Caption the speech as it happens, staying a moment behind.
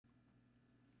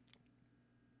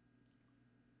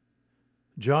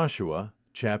Joshua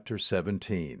chapter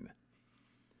 17.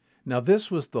 Now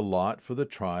this was the lot for the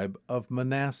tribe of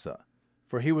Manasseh,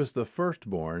 for he was the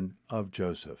firstborn of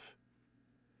Joseph.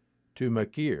 To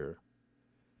Machir,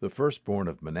 the firstborn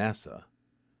of Manasseh,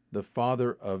 the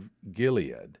father of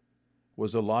Gilead,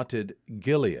 was allotted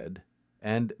Gilead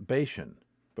and Bashan,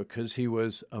 because he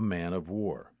was a man of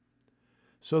war.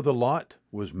 So the lot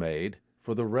was made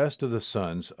for the rest of the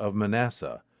sons of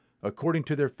Manasseh, according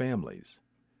to their families,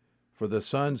 for the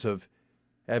sons of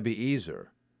Abiezer,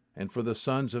 and for the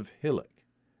sons of Hilek,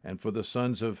 and for the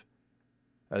sons of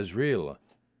Azriel,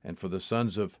 and for the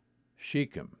sons of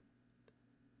Shechem,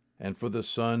 and for the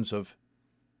sons of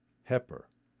Heper,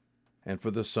 and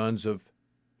for the sons of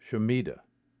Shemida.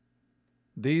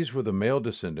 These were the male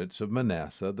descendants of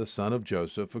Manasseh, the son of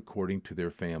Joseph, according to their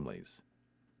families.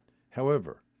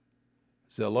 However,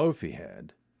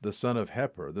 Zelophehad, the son of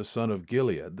Heper, the son of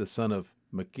Gilead, the son of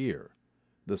Machir,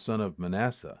 the son of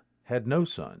Manasseh, had no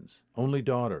sons, only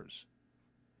daughters.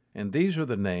 And these are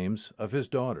the names of his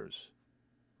daughters: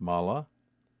 Mahlah,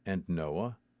 and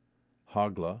Noah,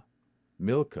 Hoglah,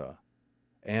 Milcah,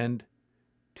 and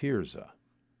Tirzah.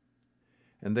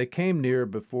 And they came near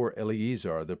before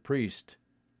Eleazar the priest,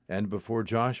 and before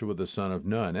Joshua the son of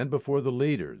Nun, and before the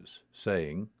leaders,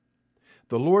 saying,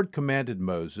 The Lord commanded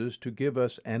Moses to give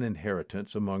us an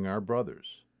inheritance among our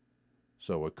brothers.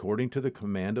 So according to the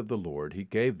command of the Lord, he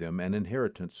gave them an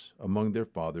inheritance among their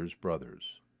father's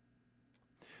brothers.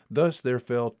 Thus there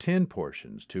fell 10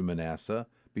 portions to Manasseh,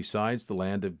 besides the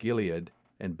land of Gilead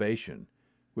and Bashan,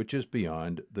 which is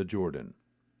beyond the Jordan,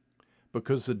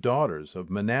 because the daughters of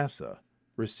Manasseh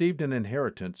received an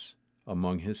inheritance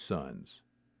among his sons,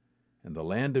 and the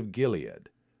land of Gilead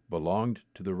belonged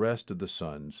to the rest of the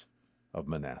sons of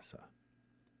Manasseh.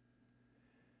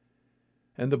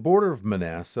 And the border of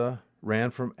Manasseh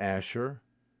ran from Asher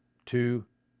to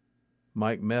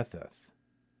Michmetheth,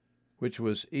 which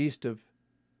was east of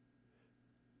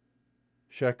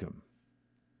Shechem.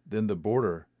 Then the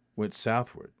border went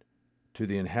southward to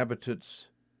the inhabitants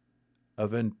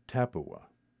of En-tappuah.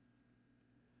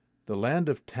 The land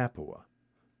of Tappuah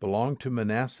belonged to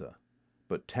Manasseh,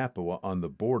 but Tappuah on the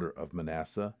border of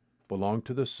Manasseh belonged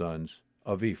to the sons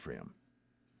of Ephraim.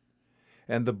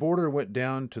 And the border went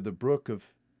down to the brook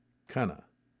of Kanah,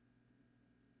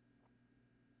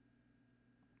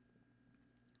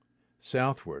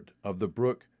 southward of the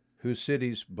brook whose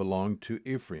cities belonged to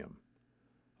Ephraim,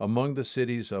 among the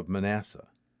cities of Manasseh.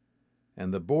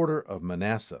 And the border of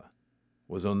Manasseh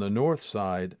was on the north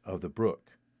side of the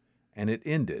brook, and it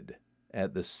ended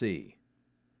at the sea.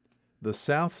 The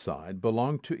south side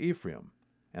belonged to Ephraim,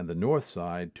 and the north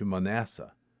side to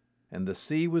Manasseh, and the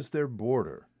sea was their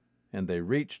border, and they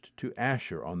reached to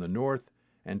Asher on the north,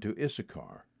 and to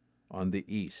Issachar on the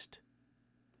east.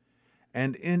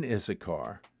 And in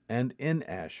Issachar and in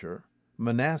Asher,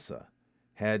 Manasseh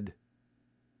had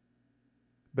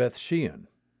Bethshean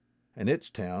and its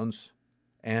towns,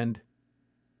 and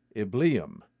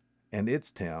Ibleam and its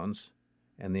towns,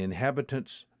 and the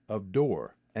inhabitants of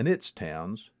Dor and its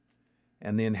towns,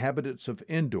 and the inhabitants of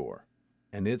Endor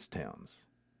and its towns,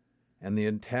 and the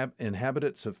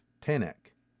inhabitants of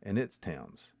Tanakh and its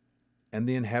towns, and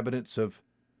the inhabitants of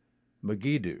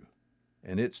Megiddo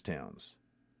and its towns.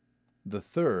 The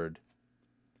third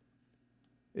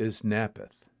is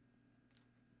Naphath.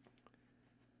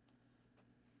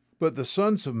 But the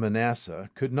sons of Manasseh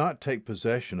could not take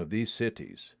possession of these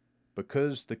cities,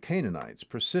 because the Canaanites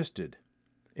persisted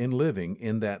in living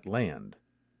in that land.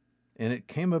 And it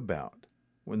came about,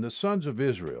 when the sons of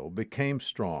Israel became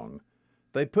strong,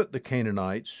 they put the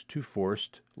Canaanites to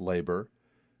forced labor,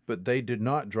 but they did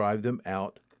not drive them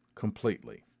out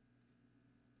completely.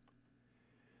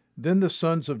 Then the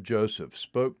sons of Joseph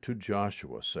spoke to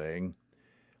Joshua, saying,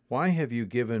 Why have you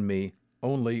given me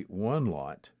only one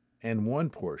lot and one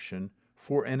portion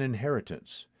for an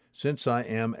inheritance, since I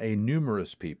am a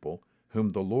numerous people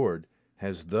whom the Lord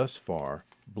has thus far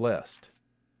blessed?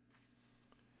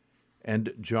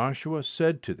 And Joshua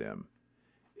said to them,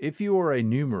 If you are a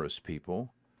numerous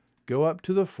people, go up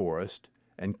to the forest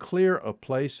and clear a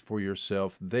place for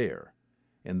yourself there,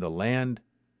 in the land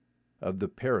of the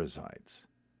Perizzites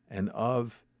and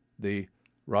of the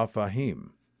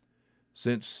Rephaim,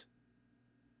 since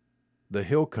the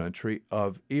hill country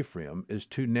of Ephraim is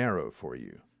too narrow for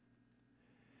you.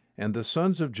 And the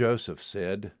sons of Joseph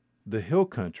said, The hill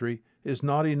country is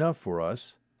not enough for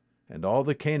us, and all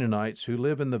the Canaanites who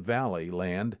live in the valley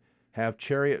land have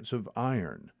chariots of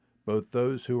iron, both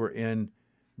those who are in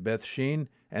Bethshean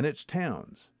and its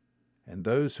towns, and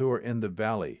those who are in the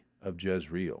valley of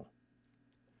Jezreel.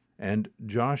 And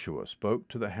Joshua spoke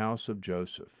to the house of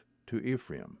Joseph, to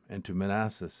Ephraim and to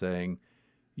Manasseh, saying,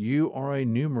 You are a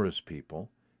numerous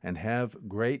people, and have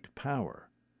great power.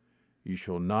 You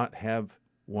shall not have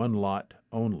one lot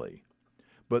only,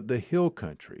 but the hill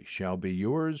country shall be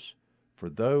yours, for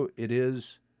though it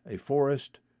is a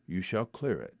forest, you shall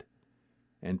clear it,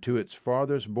 and to its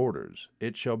farthest borders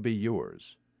it shall be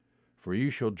yours. For you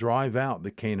shall drive out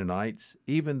the Canaanites,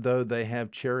 even though they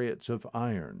have chariots of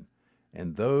iron,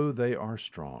 and though they are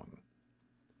strong.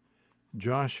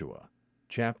 Joshua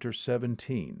chapter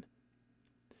 17.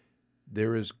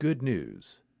 There is good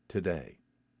news today.